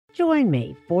Join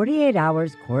me, 48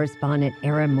 Hours correspondent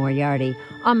Erin Moriarty,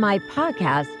 on my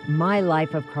podcast, My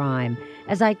Life of Crime,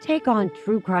 as I take on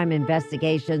true crime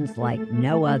investigations like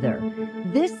no other.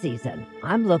 This season,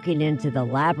 I'm looking into the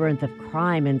labyrinth of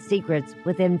crime and secrets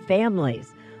within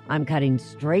families. I'm cutting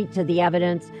straight to the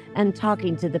evidence and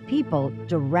talking to the people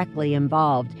directly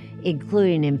involved,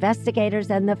 including investigators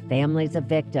and the families of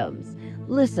victims.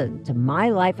 Listen to My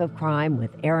Life of Crime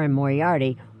with Erin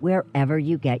Moriarty wherever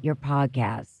you get your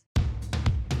podcasts.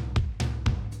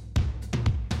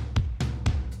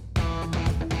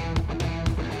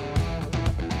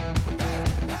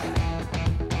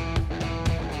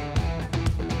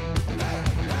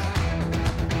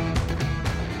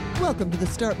 Welcome to the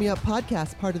Start Me Up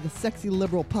podcast, part of the Sexy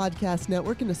Liberal Podcast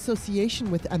Network in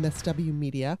association with MSW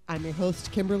Media. I'm your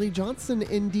host, Kimberly Johnson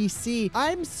in D.C.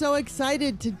 I'm so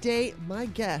excited. Today, my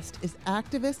guest is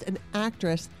activist and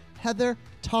actress Heather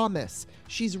Thomas.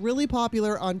 She's really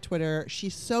popular on Twitter.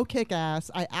 She's so kick-ass.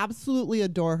 I absolutely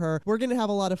adore her. We're going to have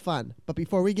a lot of fun. But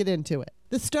before we get into it,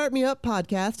 the Start Me Up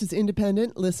podcast is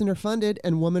independent, listener-funded,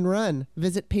 and woman-run.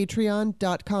 Visit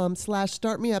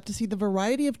patreon.com/startmeup to see the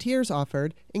variety of tiers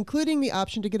offered, including the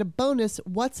option to get a bonus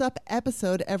What's Up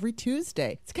episode every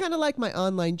Tuesday. It's kind of like my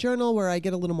online journal where I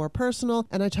get a little more personal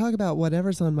and I talk about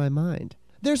whatever's on my mind.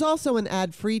 There's also an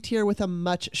ad-free tier with a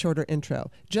much shorter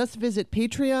intro. Just visit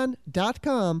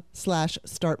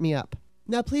patreon.com/startmeup.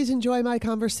 Now please enjoy my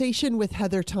conversation with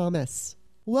Heather Thomas.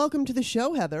 Welcome to the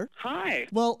show, Heather. Hi.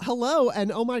 Well, hello,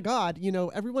 and oh my God,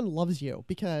 everyone loves you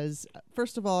because,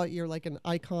 first of all, you're like an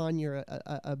icon, you're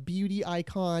a beauty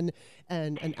icon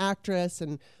and an actress,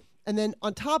 and then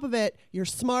on top of it, you're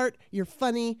smart, you're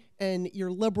funny, and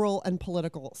you're liberal and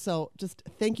political. So just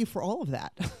thank you for all of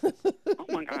that. Oh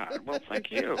my God. Well,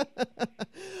 thank you.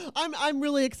 I'm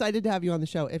really excited to have you on the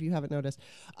show, if you haven't noticed.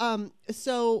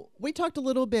 So we talked a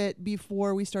little bit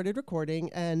before we started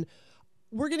recording, and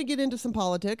we're going to get into some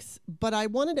politics, but I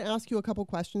wanted to ask you a couple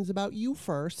questions about you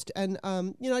first. And,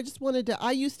 I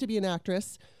used to be an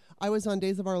actress. I was on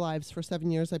Days of Our Lives for 7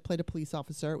 years. I played a police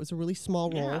officer. It was a really small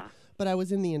role, but I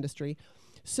was in the industry.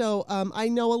 So I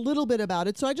know a little bit about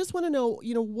it. So I just want to know,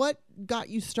 what got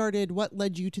you started? What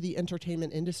led you to the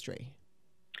entertainment industry?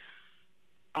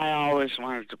 I always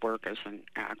wanted to work as an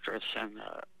actress and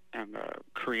a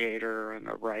creator and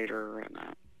a writer and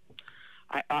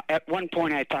at one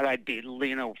point, I thought I'd be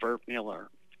Leno Wertmuller,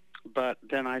 but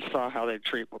then I saw how they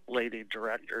treat lady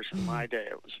directors in my day.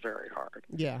 It was very hard.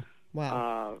 Yeah,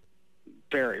 wow.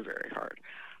 Very, very hard.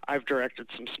 I've directed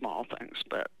some small things,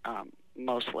 but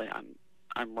mostly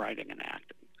I'm writing and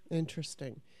acting.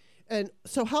 Interesting. And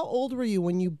so how old were you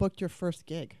when you booked your first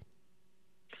gig?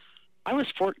 I was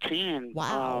 14.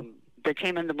 Wow. They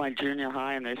came into my junior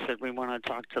high and they said, we want to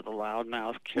talk to the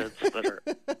loudmouth kids that are...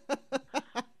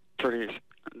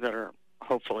 that are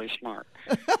hopefully smart.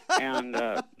 And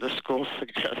the school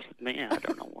suggested me. I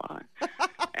don't know why.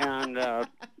 And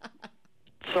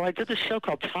so I did this show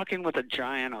called Talking with a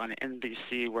Giant on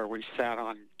NBC where we sat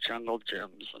on jungle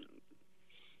gyms and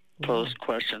posed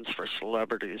questions for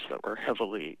celebrities that were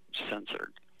heavily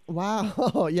censored.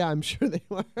 Wow. Yeah, I'm sure they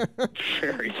were.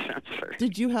 Very censored.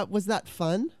 Was that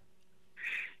fun?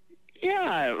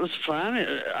 Yeah, it was fun.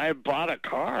 I bought a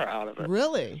car out of it.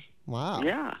 Really? Wow.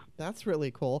 Yeah. That's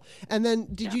really cool. And then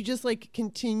did you just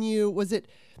continue? Was it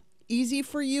easy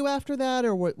for you after that,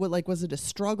 or what was it a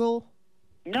struggle?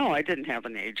 No, I didn't have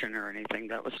an agent or anything.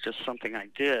 That was just something I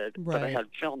did, right. But I had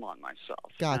film on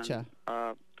myself. Gotcha.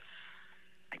 And,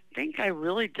 I think I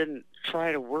really didn't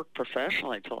try to work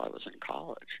professionally till I was in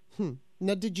college.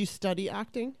 Now, did you study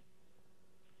acting?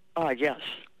 Yes.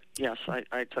 Yes,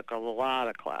 I took a lot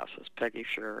of classes, Peggy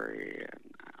Fury and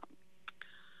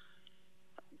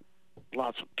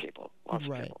lots of people.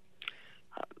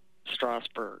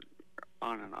 Strasberg,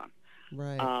 on and on.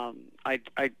 Right. I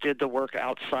did the work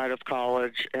outside of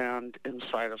college and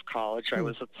inside of college. I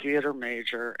was a theater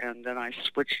major, and then I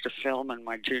switched to film in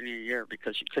my junior year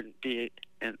because you couldn't be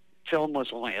in film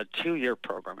was only a 2-year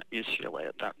program at UCLA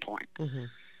at that point. Mm-hmm.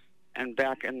 And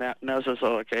back in that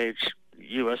Mesozoic age,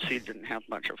 USC didn't have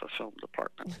much of a film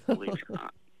department, believe it or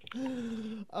not.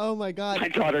 Oh my God! My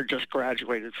daughter just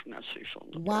graduated from SC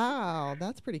Film Department. Wow,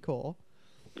 that's pretty cool.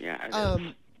 Yeah. It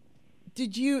is.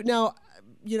 Did you now?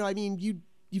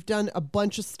 You've done a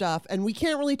bunch of stuff, and we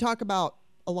can't really talk about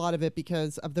a lot of it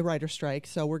because of the writer strike.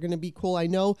 So we're going to be cool. I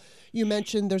know you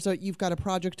mentioned you've got a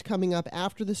project coming up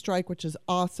after the strike, which is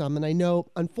awesome. And I know,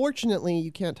 unfortunately,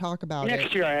 you can't talk about it.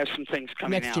 Next year I have some things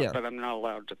coming Next year. but I'm not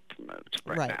allowed to promote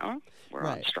right now. We're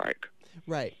on strike.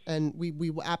 Right. And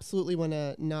we absolutely want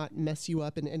to not mess you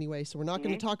up in any way. So we're not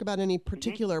going to talk about any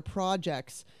particular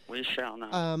projects. We shall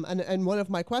not. And one of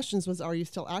my questions was, are you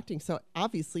still acting? So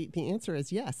obviously the answer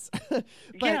is yes. But,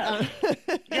 yes.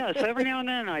 Yes. Every now and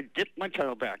then I dip my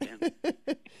toe back in.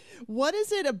 What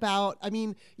is it about? I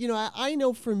mean, I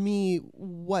know for me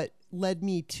what led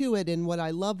me to it and what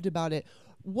I loved about it.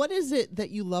 What is it that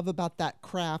you love about that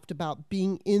craft, about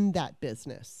being in that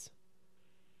business?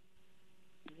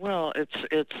 Well, it's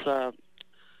the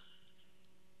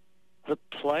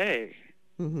play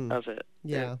of it.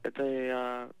 Yeah.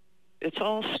 It's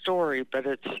all story, but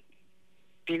it's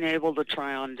being able to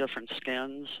try on different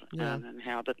skins and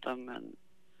inhabit them and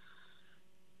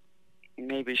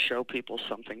maybe show people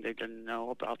something they didn't know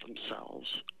about themselves.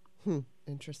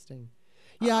 Interesting.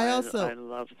 Yeah, I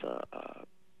love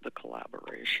the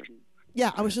collaboration.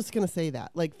 Yeah, I was just going to say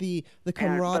that, like the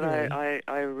camaraderie.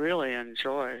 But I really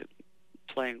enjoy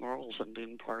playing roles and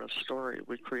being part of story.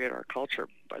 We create our culture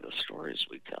by the stories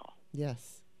we tell.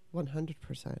 Yes,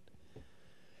 100%.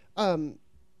 And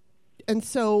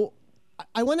so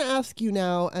I want to ask you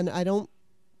now, and I don't,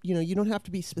 you don't have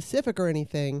to be specific or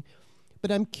anything,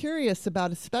 but I'm curious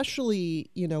about, especially,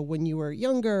 when you were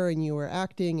younger and you were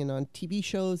acting and on TV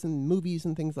shows and movies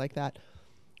and things like that,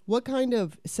 what kind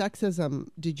of sexism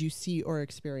did you see or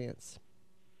experience?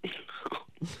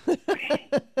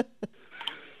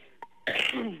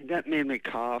 That made me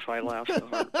cough. I laughed so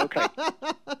hard. Okay.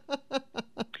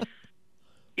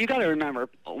 You got to remember,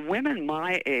 women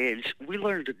my age, we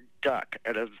learned to duck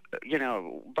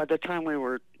by the time we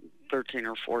were 13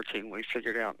 or 14, we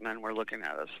figured out men were looking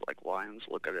at us like lions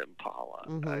look at impala.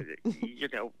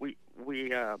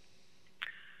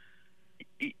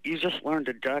 You just learn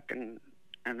to duck and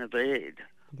evade,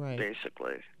 right.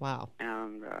 basically. Wow.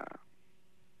 And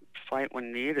fight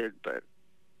when needed, but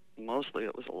mostly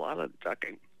it was a lot of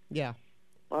ducking. Yeah.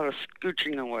 A lot of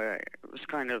scooching away. It was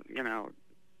kind of,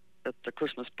 at the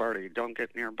Christmas party, don't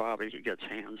get near Bobby, he gets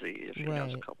handsy if he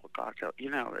has a couple of cocktails,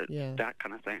 that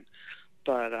kind of thing.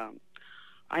 But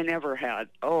I never had,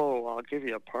 I'll give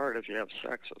you a part if you have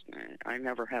sex with me. I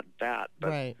never had that. But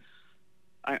right.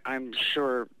 I'm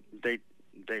sure they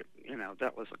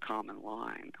that was a common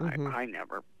line. I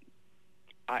never.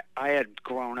 I had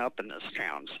grown up in this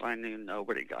town, so I knew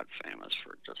nobody got famous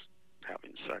for just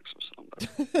having sex with somebody.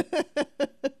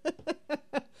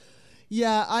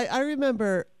 Yeah, I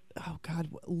remember,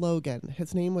 Logan.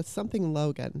 His name was something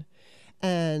Logan.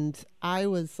 And I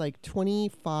was like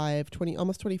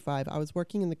almost 25. I was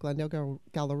working in the Glendale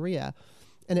Galleria.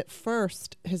 And at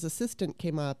first, his assistant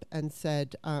came up and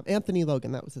said, Anthony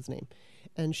Logan, that was his name.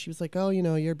 And she was like,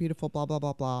 you're beautiful, blah, blah,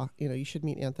 blah, blah. You should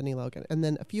meet Anthony Logan. And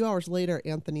then a few hours later,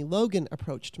 Anthony Logan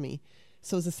approached me.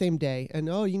 So it was the same day. And,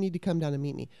 you need to come down and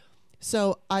meet me.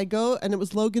 So I go, and it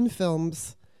was Logan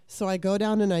Films. So I go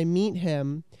down and I meet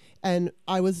him. And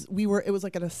it was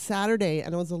like on a Saturday,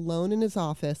 and I was alone in his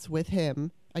office with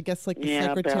him. I guess like the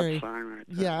secretary. That's fine right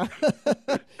there.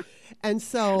 Yeah. And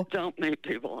so don't meet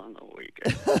people on the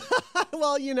weekend.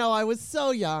 Well, I was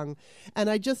so young and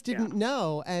I just didn't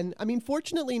know. And I mean,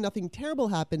 fortunately, nothing terrible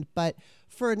happened. But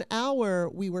for an hour,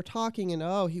 we were talking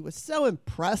and, he was so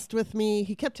impressed with me.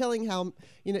 He kept telling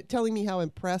me how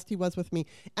impressed he was with me.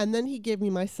 And then he gave me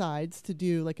my sides to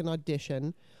do like an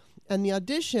audition. And the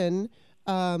audition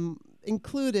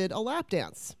included a lap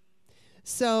dance.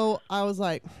 So I was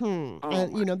like,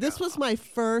 this was my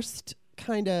first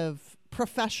kind of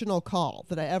professional call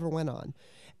that I ever went on.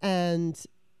 And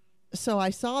so I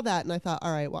saw that and I thought,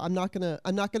 all right, well, I'm not going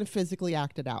to physically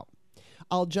act it out.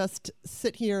 I'll just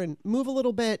sit here and move a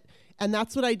little bit. And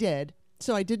that's what I did.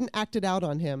 So I didn't act it out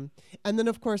on him. And then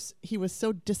of course he was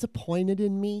so disappointed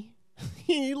in me.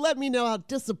 He let me know how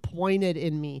disappointed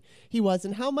in me he was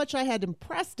and how much I had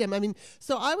impressed him. I mean,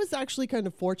 so I was actually kind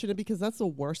of fortunate because that's the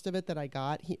worst of it that I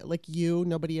got.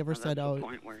 Nobody ever said, that's the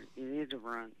point where you need to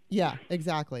run. Yeah,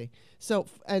 exactly. So,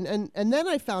 and then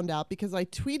I found out because I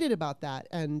tweeted about that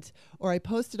or I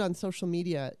posted on social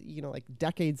media, like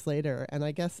decades later. And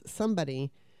I guess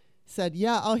somebody said,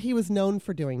 he was known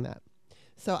for doing that.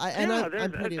 So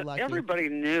I'm pretty lucky. Everybody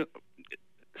knew.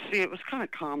 See, it was kind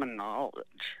of common knowledge.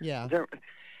 Yeah.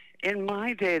 In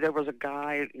my day, there was a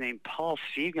guy named Paul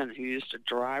Fegan who used to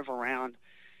drive around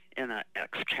in an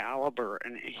Excalibur,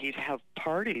 and he'd have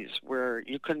parties where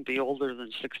you couldn't be older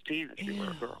than 16 if you were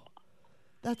a girl.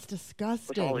 That's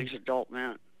disgusting. With all these adult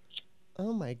men.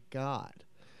 Oh, my God.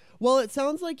 Well, it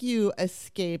sounds like you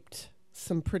escaped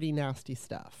some pretty nasty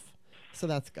stuff, so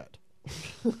that's good.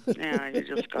 Yeah, you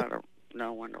just got to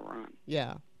know when to run.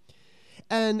 Yeah.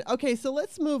 And okay, so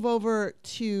let's move over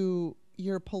to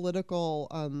your political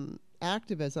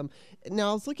activism.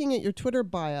 Now, I was looking at your Twitter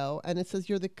bio, and it says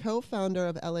you're the co-founder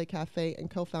of LA Cafe and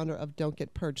co-founder of Don't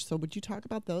Get Purged. So would you talk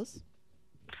about those?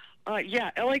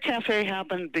 Yeah, LA Cafe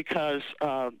happened because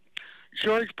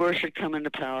George Bush had come into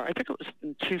power. I think it was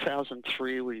in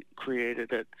 2003 we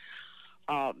created it.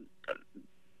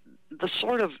 The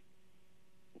sort of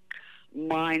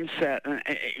mindset,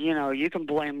 you know, you can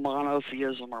blame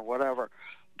monotheism or whatever,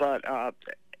 but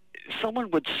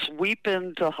someone would sweep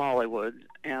into Hollywood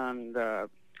and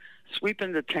sweep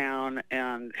into town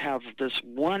and have this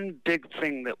one big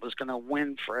thing that was going to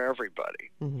win for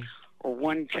everybody. Mm-hmm.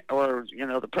 Or you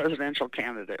know, the presidential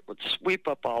candidate would sweep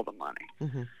up all the money.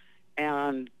 Mm-hmm.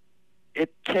 And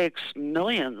it takes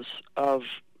millions of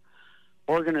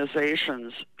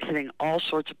organizations hitting all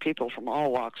sorts of people from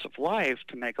all walks of life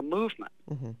to make a movement.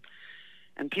 Mm-hmm.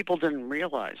 And people didn't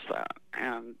realize that.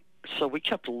 And so we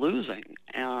kept losing.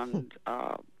 And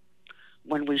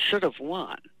when we should have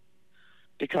won,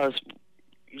 because,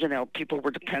 you know, people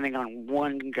were depending on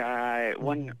one guy.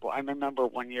 I remember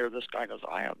one year this guy goes,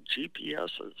 I have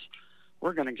GPSs.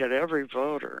 We're going to get every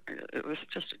voter. It was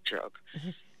just a joke. Mm-hmm.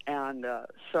 And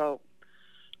so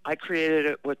I created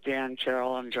it with Dan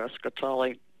Carroll and Jessica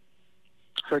Tully.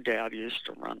 Her dad used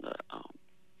to run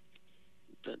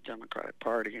the Democratic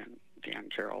Party, and Dan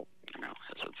Carroll, you know,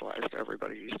 has advised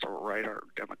everybody. He used to write our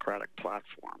Democratic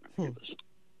platform, and he was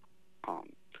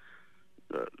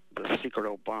the secret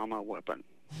Obama weapon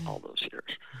all those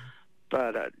years.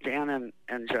 But Dan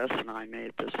and Jess and I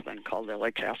made this thing called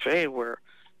LA Cafe, where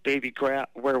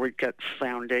where we get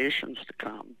foundations to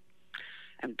come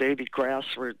and baby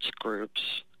grassroots groups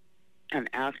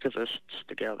and activists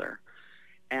together,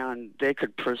 and they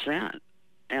could present,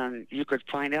 and you could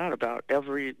find out about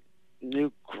every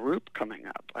new group coming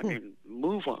up. I mean,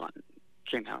 Move On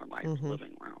came out of my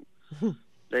living room.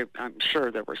 I'm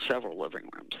sure there were several living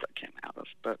rooms that came out of,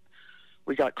 but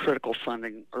we got critical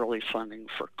funding, early funding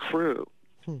for Crew.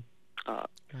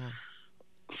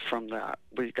 From that,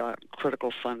 we got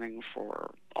critical funding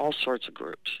for all sorts of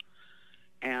groups,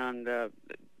 and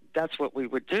that's what we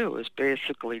would do, is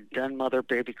basically den mother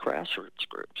baby grassroots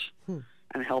groups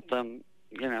and help them,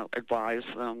 you know, advise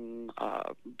them,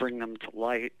 bring them to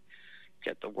light,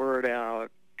 get the word out,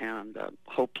 and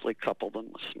hopefully couple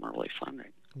them with some early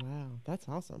funding. Wow, that's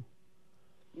awesome.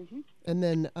 Mm-hmm. And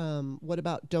then what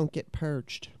about Don't Get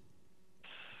Purged?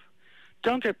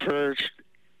 Don't Get Purged,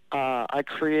 I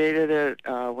created it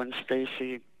when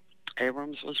Stacey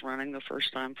Abrams was running the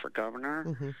first time for governor.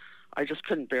 Mm-hmm. I just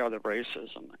couldn't bear the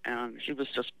racism, and he was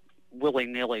just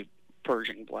willy-nilly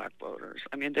purging black voters.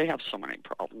 I mean, they have so many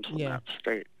problems in that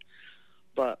state.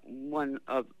 But one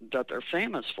that they're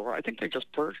famous for, I think they just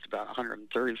purged about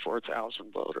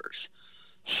 134,000 voters.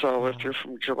 So if you're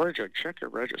from Georgia, check your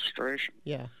registration.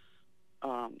 Yeah.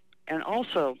 And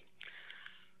also,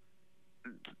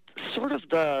 sort of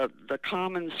the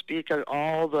common speak of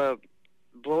all the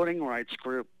voting rights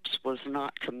groups was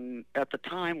not to, at the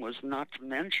time, was not to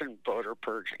mention voter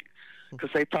purging, because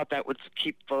they thought that would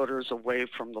keep voters away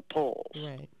from the polls.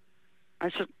 Right. I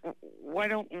said, why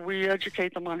don't we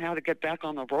educate them on how to get back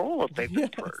on the roll if they've been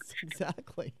purged?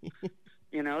 Exactly.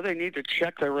 You know, they need to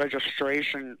check their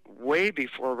registration way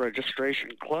before registration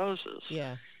closes.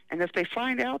 Yeah. And if they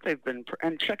find out they've been,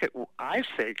 and check it, I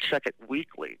say check it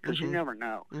weekly, because you never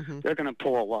know. They're going to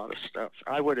pull a lot of stuff.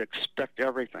 I would expect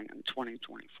everything in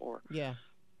 2024. Yeah.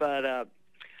 But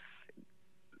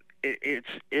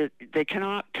they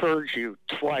cannot purge you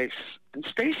twice. And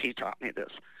Stacey taught me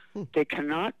this. They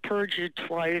cannot purge you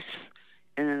twice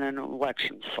in an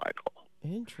election cycle.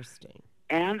 Interesting.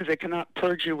 And they cannot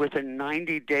purge you within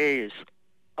 90 days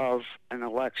of an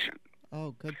election.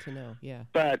 Oh, good to know, yeah.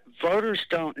 But voters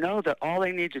don't know that all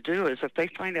they need to do is, if they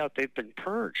find out they've been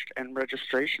purged and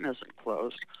registration isn't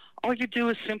closed, all you do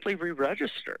is simply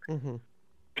re-register.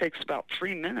 Takes about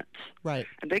 3 minutes. Right.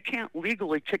 And they can't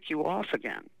legally kick you off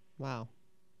again. Wow.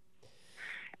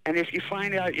 And if you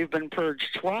find out you've been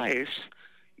purged twice,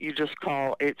 you just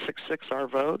call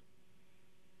 866-OUR-VOTE.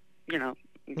 You know,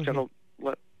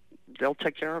 they'll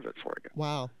take care of it for you.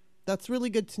 Wow. That's really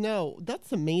good to know.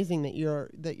 That's amazing that you're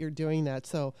doing that.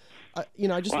 So, you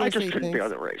know, I just want to say thanks. I just couldn't bear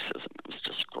the racism. It was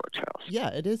just grotesque. Yeah,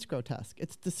 it is grotesque.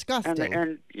 It's disgusting.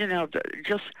 And you know,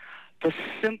 just the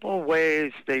simple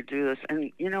ways they do this.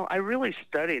 And, you know, I really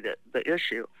studied the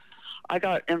issue. I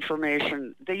got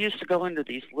information. They used to go into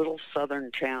these little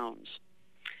southern towns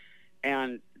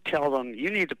and tell them, you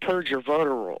need to purge your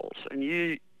voter rolls, and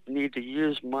you need to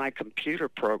use my computer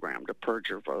program to purge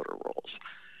your voter rolls.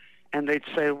 And they'd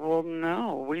say, well,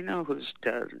 no, we know who's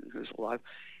dead and who's alive.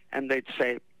 And they'd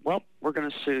say, well, we're going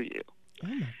to sue you. Oh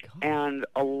my God. And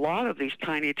a lot of these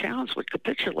tiny towns would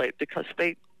capitulate because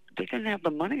they didn't have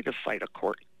the money to fight a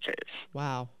court case.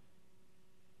 Wow.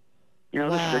 The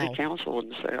Wow. city council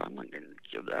wouldn't say, "I'm not going to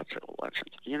give that to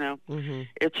elections." Mm-hmm.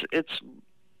 It's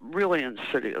really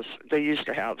insidious. They used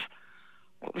to have,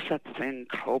 what was that thing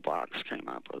Kobox came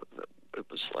up with? It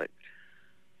was like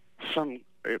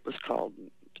it was called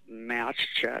Match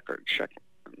Check or Check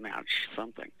Match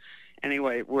something.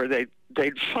 Anyway, where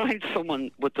they'd find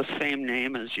someone with the same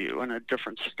name as you in a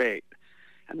different state,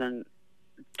 and then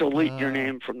delete your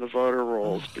name from the voter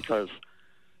rolls because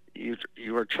you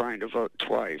were trying to vote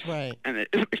twice. Right. And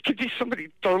it could be somebody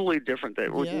totally different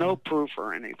with no proof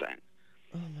or anything.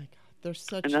 Oh my God, they're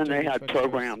such. And then they had tricksters.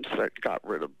 programs that got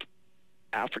rid of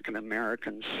African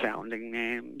American sounding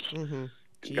names, Mm-hmm.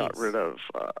 got rid of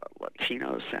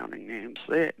Latino sounding names.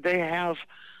 They have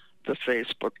the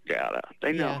Facebook data.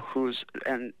 They know who's,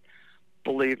 and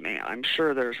believe me, I'm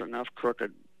sure there's enough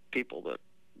crooked people that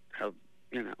have,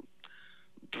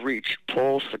 breached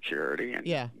poll security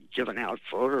and given out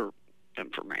voter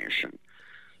information.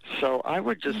 So I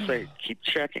would just say keep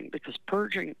checking, because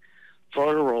purging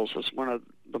voter rolls is one of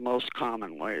the most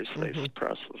common ways they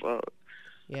suppress the vote.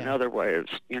 Yeah. Another way is,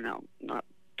 not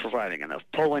providing enough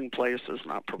polling places,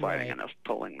 not providing enough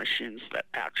polling machines that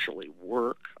actually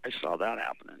work. I saw that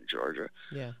happen in Georgia.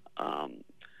 Yeah.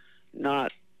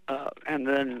 And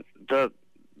then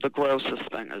the grossest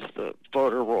thing is the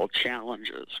voter roll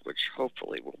challenges, which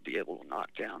hopefully we'll be able to knock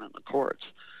down in the courts,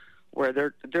 where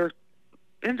they're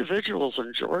individuals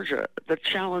in Georgia that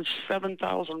challenge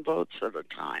 7,000 votes at a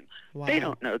time. Wow. They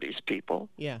don't know these people.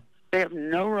 Yeah. They have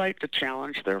no right to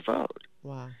challenge their vote.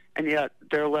 Wow. And yet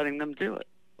they're letting them do it.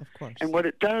 Of course. And what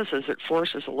it does is it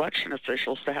forces election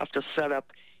officials to have to set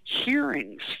up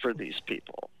hearings for these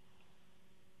people.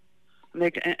 And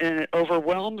it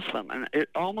overwhelms them. And it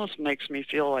almost makes me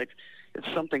feel like it's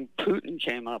something Putin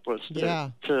came up with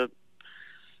to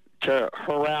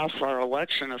harass our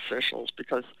election officials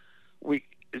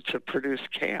to produce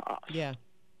chaos. Yeah.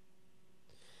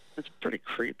 It's pretty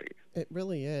creepy. It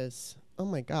really is. Oh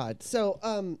my God. So,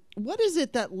 what is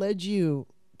it that led you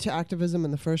to activism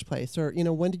in the first place? Or,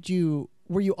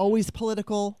 were you always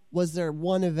political? Was there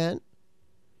one event?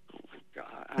 Oh my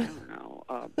God, I don't know.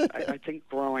 I think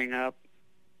growing up,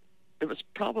 it was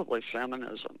probably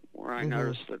feminism, where I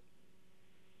noticed that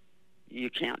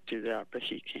you can't do that, but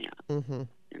he can. Mm-hmm.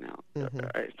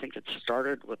 I think it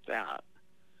started with that,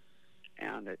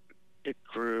 and it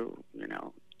grew,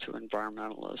 to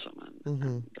environmentalism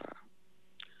and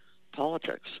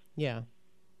politics. Yeah.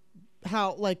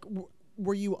 How,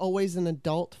 were you always an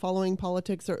adult following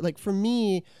politics? Or, for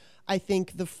me, I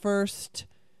think the first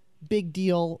big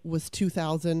deal was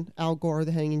 2000, Al Gore,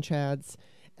 the Hanging Chads.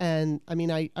 And,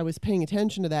 I was paying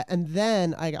attention to that. And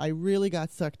then I really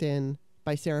got sucked in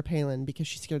by Sarah Palin because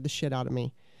she scared the shit out of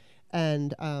me.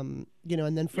 And, and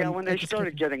then from... when they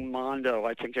started getting Mondo,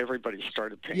 I think everybody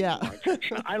started paying more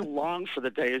attention. I long for the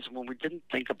days when we didn't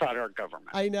think about our government.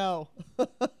 I know.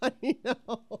 I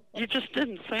know. You just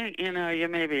didn't think, you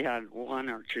maybe had one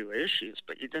or two issues,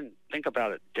 but you didn't think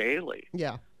about it daily.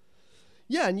 Yeah.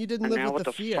 Yeah, and you didn't live with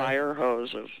the fear. Now with the fire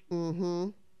hose of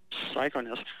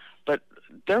psychoness. But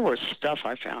there was stuff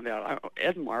I found out.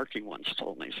 Ed Markey once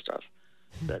told me stuff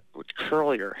that would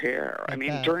curl your hair.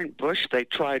 During Bush, they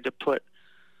tried to put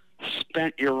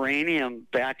spent uranium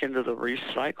back into the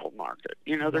recycle market.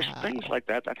 There's things like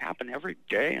that happen every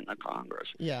day in the Congress.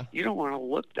 Yeah. You don't want to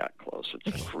look that close.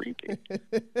 It's creepy.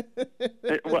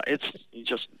 It's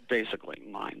just basically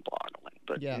mind-boggling.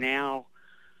 But now,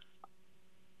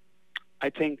 I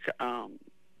think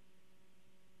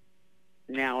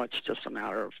now it's just a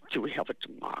matter of, do we have a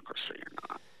democracy or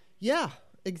not? Yeah,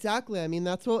 exactly.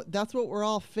 That's what we're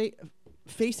all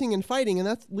facing and fighting, and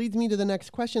that leads me to the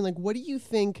next question. What do you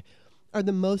think are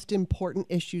the most important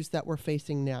issues that we're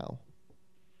facing now?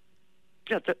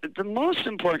 Yeah, the most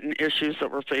important issues that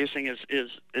we're facing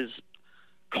is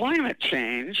climate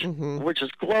change, which is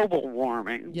global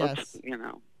warming. Yes. Let's,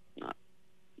 not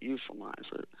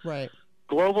euphemize it. Right.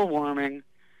 Global warming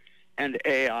and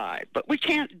AI. But we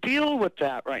can't deal with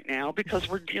that right now because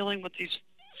we're dealing with these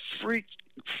freak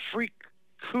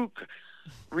kook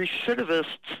recidivists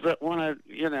that want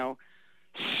to,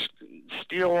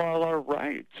 steal all our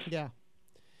rights. Yeah.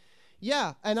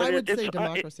 Yeah, and but I would say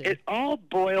democracy. It all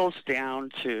boils down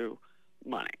to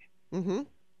money. Mm-hmm.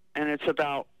 And it's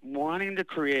about wanting to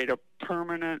create a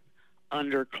permanent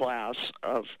underclass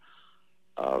of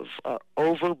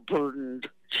overburdened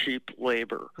cheap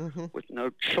labor with no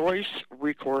choice,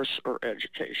 recourse, or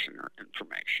education or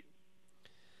information.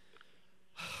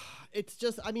 it's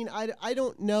just, I mean, I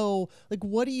don't know, like,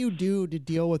 what do you do to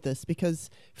deal with this? Because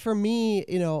for me,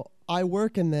 you know, I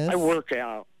work in this. I work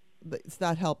out.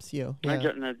 That helps you. I Yeah.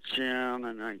 get in the gym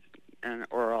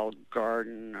or I'll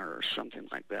garden or something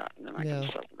like that, and then I can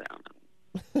settle down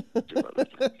and do other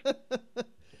things.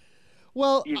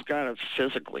 Well, You've got to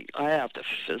I have to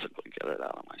physically get it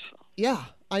out of myself. yeah,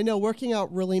 I know working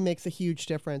out really makes a huge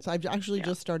difference. I've actually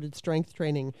just started strength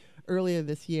training earlier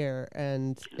this year,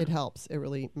 and it helps. It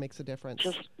really makes a difference.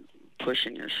 Just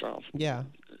pushing yourself, Yeah.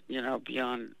 you know,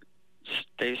 beyond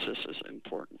stasis is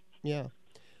important. Yeah.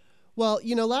 Well,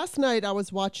 you know, last night I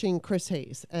was watching Chris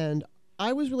Hayes, and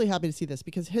I was really happy to see this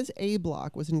because his A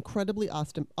block was incredibly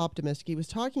optimistic. He was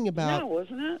talking about... Yeah,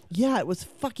 wasn't it? Yeah, it was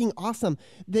fucking awesome.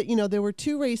 That, you know, there were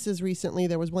 2 races recently.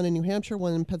 There was one in New Hampshire,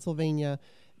 one in Pennsylvania.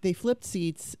 They flipped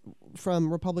seats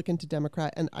from Republican to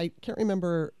Democrat, and I can't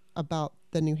remember about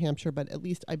the New Hampshire, but at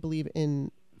least I believe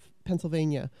in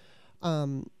Pennsylvania.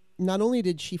 Not only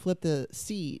did she flip the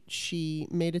seat, she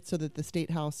made it so that the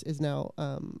state house is now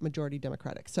majority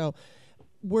Democratic. So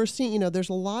we're seeing, you know, there's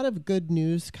a lot of good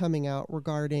news coming out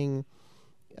regarding,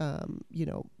 you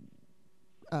know,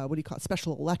 what do you call it,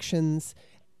 special elections.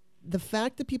 The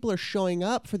fact that people are showing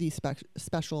up for these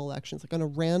special elections, like on a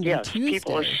random Tuesday. Yes,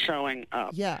 people are showing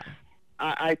up. Yeah.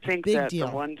 I think Big that deal.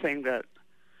 the one thing that,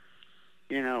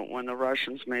 you know, when the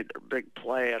Russians made their big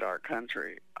play at our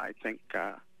country, I think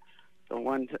the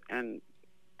one, and,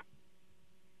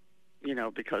 you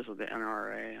know, because of the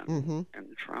NRA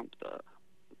and Trump, the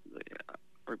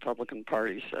Republican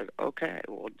Party said, okay,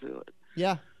 we'll do it.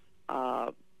 Yeah.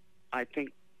 I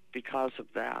think because of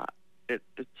that,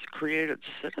 it's created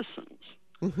citizens.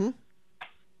 Mm-hmm.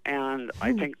 And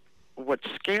I think what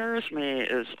scares me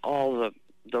is all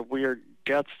the weird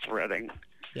death threatening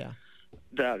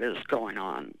that is going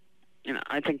on. You know,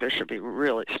 I think there should be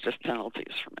really stiff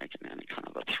penalties for making any kind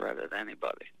of a threat at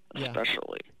anybody,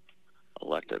 especially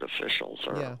elected officials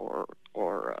or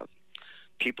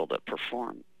people that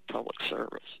perform public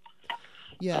service.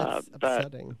 Yeah, it's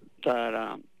upsetting.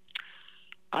 But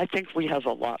I think we have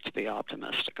a lot to be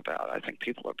optimistic about. I think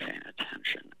people are paying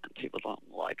attention, and people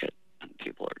don't like it, and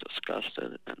people are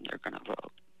disgusted, and they're going to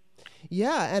vote.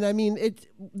 Yeah, and I mean,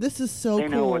 this is so cool. They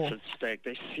know what's at stake.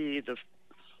 They see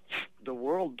the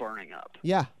world burning up.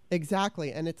 Yeah,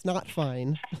 exactly, and it's not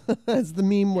fine, as the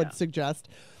meme would suggest.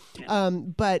 Yeah.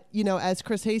 But, you know, as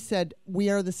Chris Hayes said, we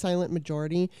are the silent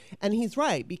majority, and he's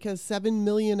right, because 7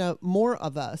 million more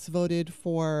of us voted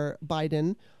for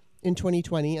Biden in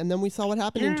 2020, and then we saw what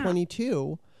happened in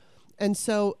 22. And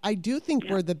so I do think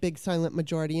we're the big silent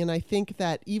majority, and I think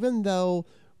that even though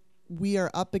we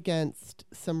are up against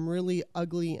some really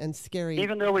ugly and scary...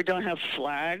 Even though we don't have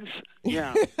flags?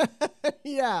 Yeah.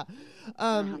 Yeah.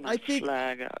 I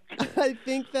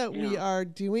think that we are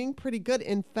doing pretty good.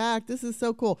 In fact, this is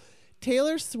so cool.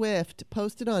 Taylor Swift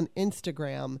posted on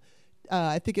Instagram,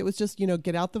 I think it was just, you know,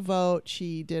 get out the vote.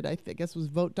 She did, I guess it was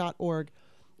vote.org.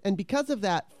 And because of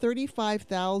that,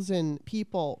 35,000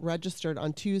 people registered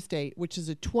on Tuesday, which is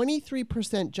a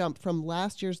 23% jump from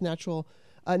last year's National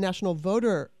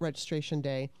Voter Registration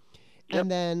Day. Yep.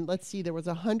 And then, let's see, there was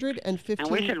 115...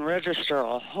 And we can register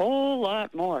a whole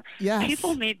lot more. Yes.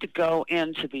 People need to go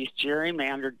into these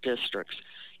gerrymandered districts.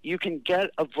 You can get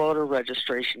a voter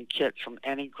registration kit from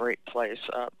any great place.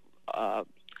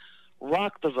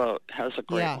 Rock the Vote has a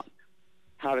great one.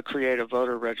 How to create a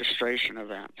voter registration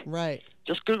event. Right.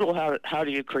 Just Google how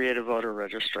do you create a voter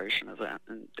registration event.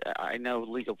 And I know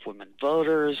League of Women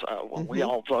Voters, When We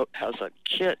All Vote has a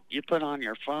kit you put on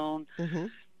your phone. Mm-hmm.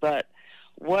 But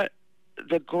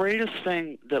the greatest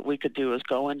thing that we could do is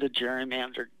go into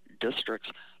gerrymandered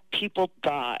districts. People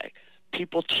die.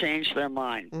 People change their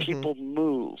mind. People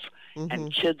move.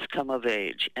 And kids come of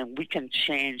age. And we can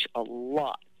change a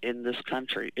lot in this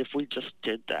country if we just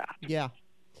did that. Yeah.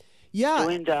 Yeah.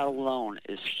 Doing that alone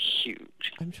is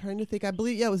huge. I'm trying to think. I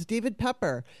believe, it was David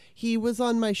Pepper. He was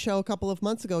on my show a couple of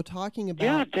months ago talking about...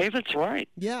 Yeah, David's right.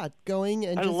 Yeah, going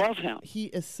and I love him. He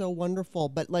is so wonderful.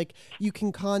 But, like, you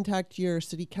can contact your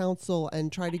city council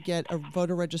and try to get a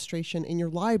voter registration in your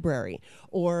library.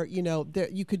 Or, you know,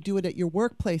 you could do it at your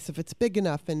workplace if it's big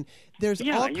enough. And there's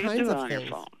all kinds of things.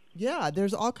 Your phone. Yeah,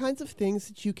 there's all kinds of things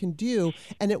that you can do,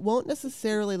 and it won't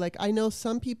necessarily, like, I know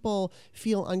some people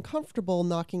feel uncomfortable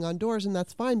knocking on doors, and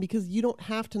that's fine because you don't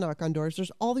have to knock on doors.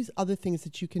 There's all these other things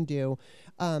that you can do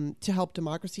to help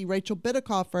democracy. Rachel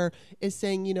Bitecofer is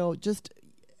saying, you know, just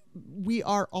we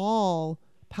are all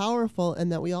powerful and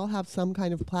that we all have some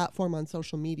kind of platform on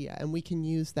social media, and we can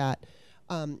use that.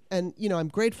 And, you know, I'm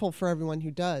grateful for everyone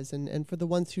who does. And for the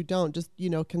ones who don't, just, you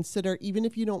know, consider, even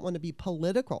if you don't want to be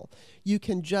political, you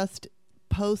can just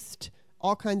post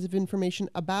all kinds of information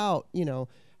about,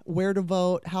 where to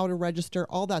vote, how to register,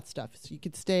 all that stuff. So you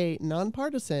could stay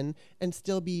nonpartisan and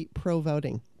still be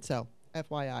pro-voting. So,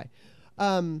 FYI.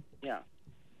 Yeah.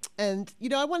 And,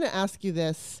 I want to ask you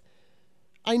this.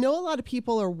 I know a lot of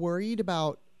people are worried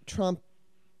about Trump,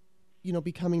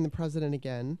 becoming the president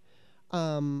again.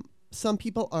 Some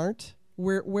people aren't.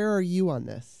 Where are you on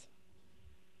this?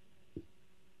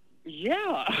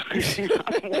 Yeah.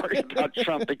 I'm worried about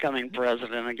Trump becoming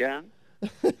president again.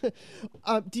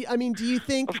 Do you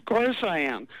think... Of course I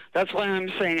am. That's why I'm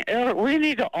saying we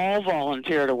need to all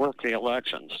volunteer to work the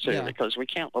elections, too, because we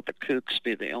can't let the kooks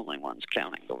be the only ones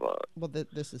counting the vote. Well,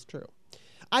 this is true.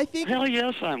 I think... Hell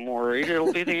yes, I'm worried.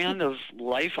 It'll be the end of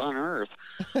life on Earth.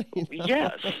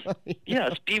 Yes.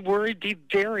 Yes, be worried, be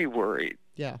very worried.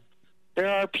 Yeah. There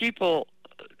are people,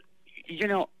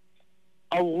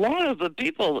 a lot of the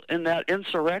people in that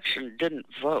insurrection didn't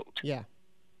vote. Yeah.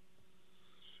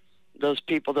 Those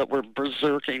people that were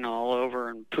berserking all over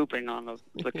and pooping on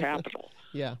the Capitol.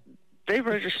 Yeah. They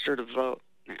registered to vote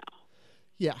now.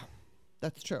 Yeah,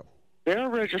 that's true. They're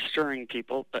registering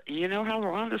people. But you know how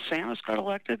Ron DeSantis got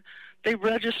elected? They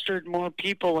registered more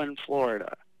people in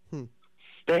Florida.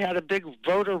 They had a big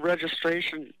voter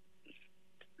registration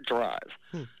drive.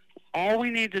 All we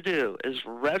need to do is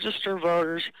register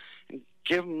voters and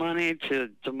give money to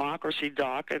Democracy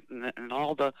Docket and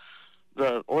all the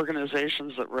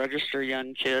organizations that register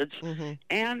young kids,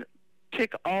 and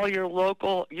pick all your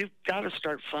local. You've got to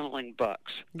start funneling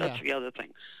bucks. That's the other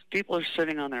thing. People are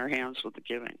sitting on their hands with the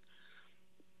giving.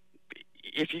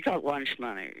 If you got lunch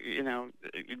money,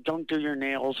 don't do your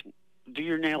nails. Do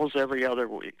your nails every other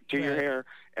week. Do your hair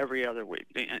every other week.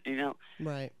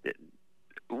 Right.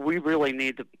 We really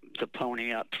need to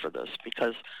pony up for this,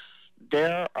 because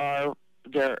there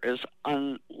is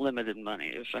unlimited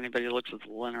money. If anybody looks at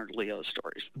the Leonard Leo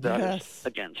stories, that is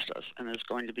against us, and is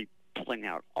going to be pulling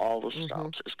out all the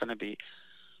stops. It's going to be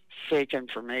fake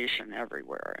information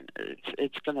everywhere, and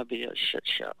it's going to be a shit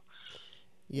show.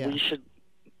 Yeah. We should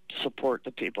support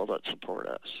the people that support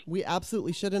us. We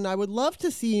absolutely should, and I would love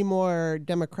to see more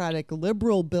Democratic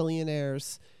liberal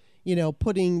billionaires,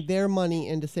 putting their money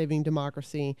into saving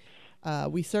democracy.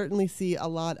 We certainly see a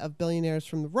lot of billionaires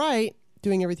from the right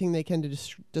doing everything they can to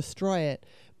destroy it,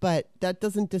 but that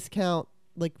doesn't discount,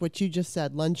 like what you just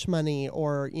said, lunch money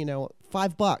or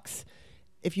 $5.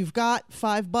 If you've got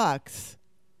 $5,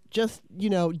 just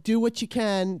do what you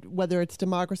can, whether it's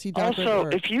Democracy Docket also,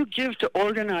 if you give to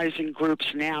organizing groups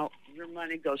now, your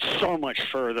money goes so much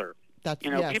further.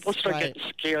 People start getting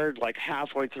scared like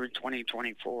halfway through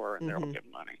 2024, and they'll get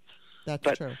money.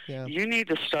 That's true. Yeah. You need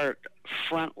to start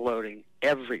front loading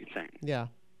everything. Yeah.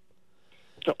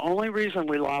 The only reason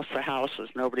we lost the House is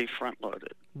nobody front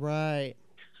loaded. Right.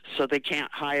 So they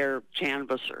can't hire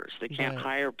canvassers. They can't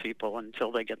hire people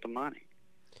until they get the money.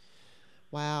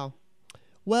 Wow.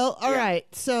 Well, all right.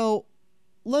 So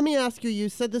let me ask you, you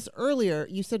said this earlier.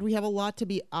 You said we have a lot to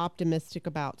be optimistic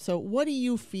about. So what do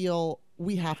you feel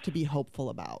we have to be hopeful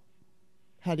about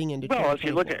heading into 2024? Well, if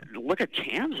you look at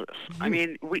Kansas, I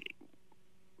mean,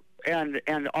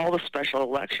 and all the special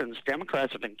elections,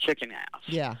 Democrats have been kicking ass.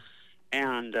 Yeah.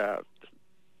 And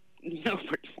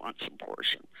nobody wants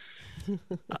abortion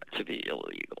to be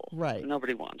illegal. Right.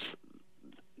 Nobody wants.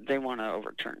 They want to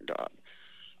overturn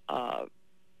Dodd.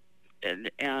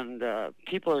 And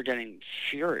people are getting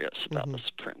furious about the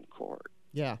Supreme Court.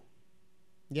 Yeah.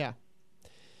 Yeah.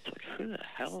 It's like, who the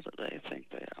hell do they think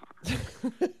they are?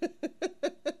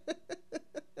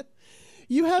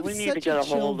 You have we need such to get a a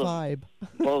chill hold vibe. Of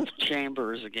both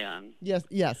chambers again.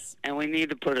 Yes. And we need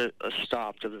to put a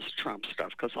stop to this Trump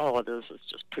stuff, because all it is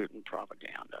just Putin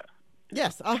propaganda.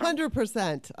 Yes,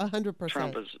 100%. 100%.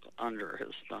 Trump is under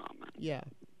his thumb. And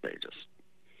they just,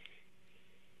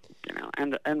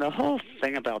 and the whole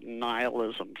thing about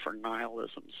nihilism for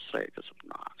nihilism's sake is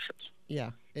obnoxious.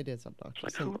 Yeah, it is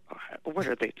obnoxious. Like, what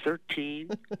are they, 13?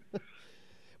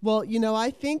 Well,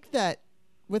 I think that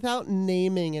without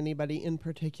naming anybody in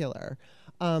particular,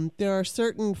 there are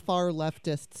certain far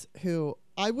leftists who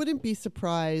I wouldn't be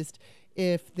surprised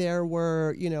if there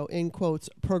were, in quotes,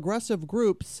 progressive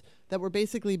groups that were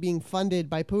basically being funded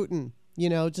by Putin,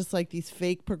 just like these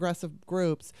fake progressive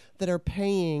groups that are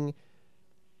paying,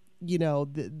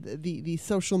 the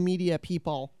social media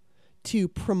people to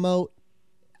promote.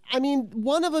 I mean,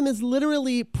 one of them is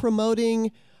literally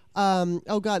promoting,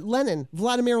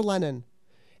 Vladimir Lenin,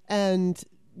 and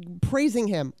praising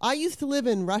him. I used to live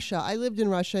in Russia. I lived in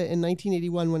Russia in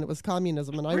 1981 when it was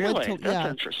communism, and I went to That's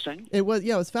interesting. It was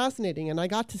it was fascinating, and I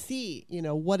got to see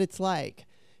what it's like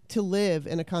to live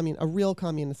in a real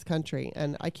communist country.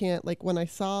 And I can't, like, when I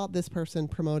saw this person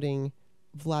promoting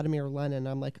Vladimir Lenin.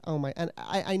 I'm like, oh my, and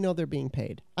I know they're being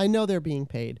paid. I know they're being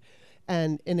paid.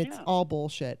 And it's all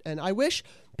bullshit. And I wish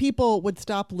people would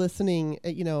stop listening,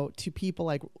 to people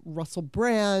like Russell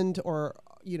Brand or,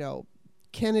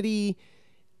 Kennedy.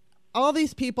 All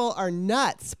these people are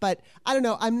nuts, but I don't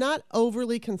know. I'm not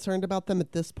overly concerned about them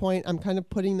at this point. I'm kind of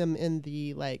putting them in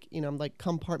the I'm like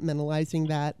compartmentalizing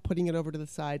that, putting it over to the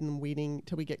side and waiting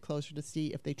till we get closer to see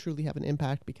if they truly have an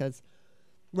impact, because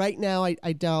right now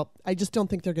I just don't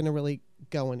think they're going to really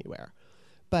go anywhere.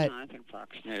 But no, I think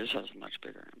Fox News has a much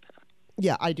bigger impact.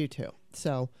 Yeah, I do too.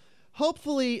 So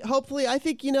hopefully, I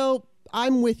think,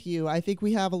 I'm with you. I think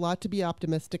we have a lot to be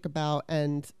optimistic about,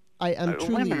 and I am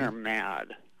truly... Women are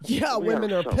mad. Yeah,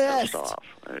 women are so pissed off.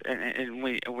 And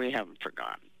we haven't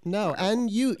forgotten. No, and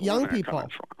young people.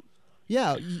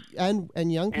 Yeah, and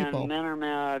young people. And men are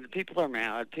mad. People are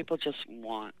mad. People just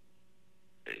want...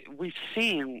 We've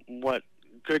seen what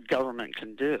good government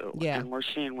can do. Yeah. And we're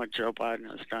seeing what Joe Biden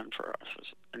has done for us. It's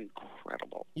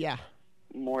incredible. Yeah.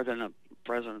 More than a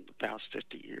president the past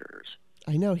 50 years.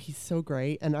 I know, he's so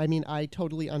great. And I mean, I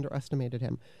totally underestimated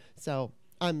him. So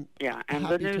I'm and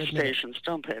the news stations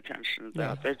don't pay attention to that.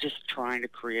 Yeah. They're just trying to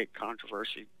create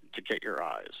controversy to get your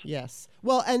eyes. Yes.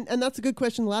 Well, and that's a good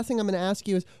question. The last thing I'm going to ask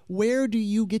you is, where do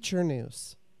you get your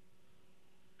news?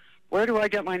 Where do I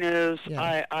get my news?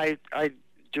 Yeah. I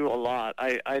do a lot.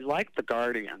 I like The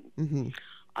Guardian. Mm-hmm.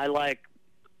 I like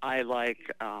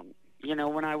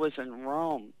when I was in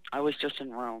Rome, I was just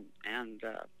in Rome, and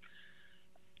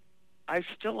I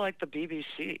still like the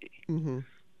BBC. Mm-hmm.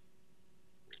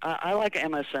 I like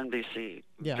MSNBC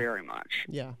very much.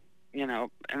 Yeah. And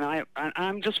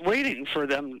I'm just waiting for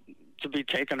them to be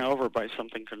taken over by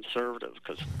something conservative,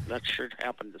 because that should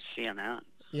happen to CNN.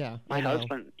 Yeah. My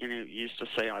husband, used to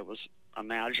say I was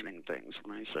imagining things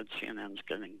when I said CNN's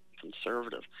getting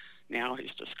conservative. Now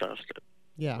he's disgusted.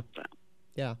 Yeah. With them.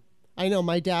 Yeah. I know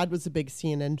my dad was a big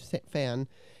CNN fan,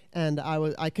 and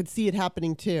I could see it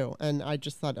happening too. And I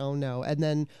just thought, oh no. And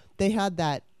then they had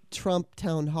that Trump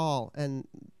town hall, and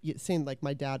it seemed like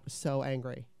my dad was so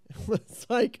angry. It's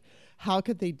like, how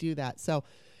could they do that? So,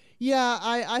 yeah,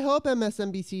 I hope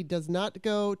MSNBC does not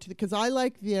go to, because I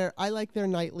like their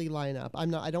nightly lineup.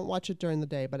 I don't watch it during the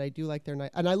day, but I do like their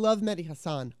night, and I love Mehdi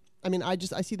Hassan. I mean, I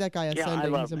see that guy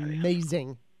ascending. He's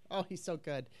amazing. Oh, he's so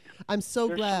good. I'm so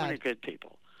glad. There's so many good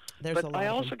people. But I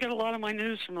also get a lot of my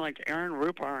news from like Aaron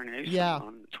Rupar and Asa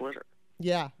on Twitter.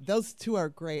 Yeah, those two are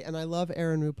great, and I love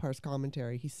Aaron Rupar's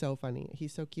commentary. He's so funny.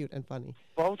 He's so cute and funny.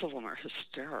 Both of them are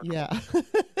hysterical. Yeah.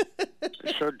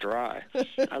 They're so dry.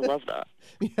 I love that.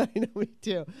 Yeah, I know, me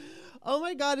too. Oh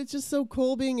my God, it's just so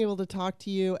cool being able to talk to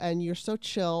you, and you're so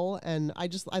chill, and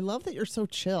I love that you're so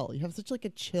chill. You have such like a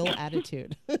chill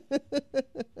attitude.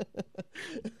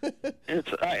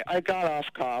 I got off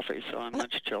coffee, so I'm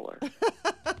much chiller.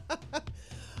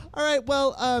 All right,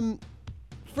 well,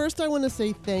 first I want to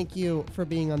say thank you for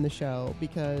being on the show,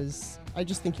 because I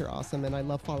just think you're awesome, and I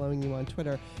love following you on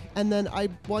Twitter. And then I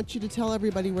want you to tell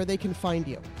everybody where they can find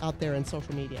you out there in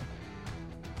social media.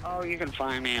 Oh, you can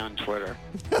find me on Twitter.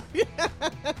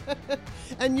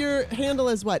 And your handle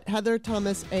is what? Heather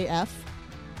Thomas AF?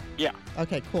 Yeah.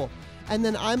 Okay, cool. And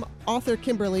then I'm author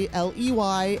Kimberly,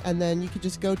 Ley, and then you could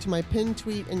just go to my pinned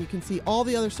tweet and you can see all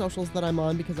the other socials that I'm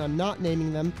on, because I'm not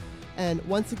naming them. And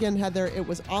once again, Heather, it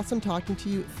was awesome talking to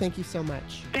you. Thank you so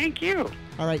much. Thank you.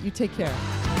 All right, you take care.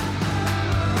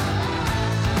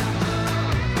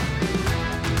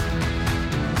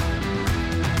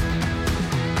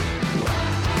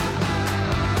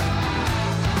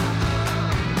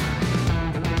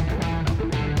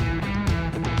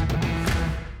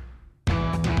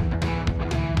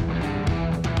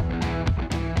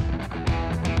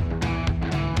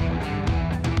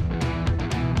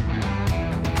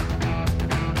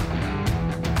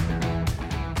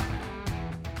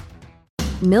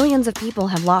 Millions of people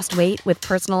have lost weight with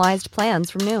personalized plans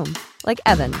from Noom. Like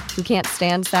Evan, who can't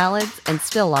stand salads and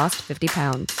still lost 50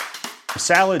 pounds.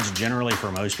 Salads generally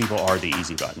for most people are the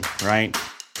easy button, right?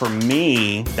 For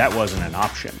me, that wasn't an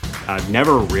option. I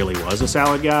never really was a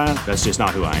salad guy. That's just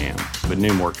not who I am. But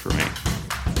Noom worked for me.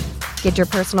 Get your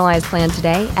personalized plan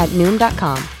today at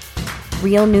Noom.com.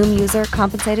 Real Noom user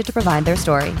compensated to provide their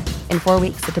story. In 4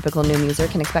 weeks, the typical Noom user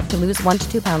can expect to lose 1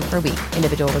 to 2 pounds per week.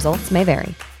 Individual results may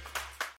vary.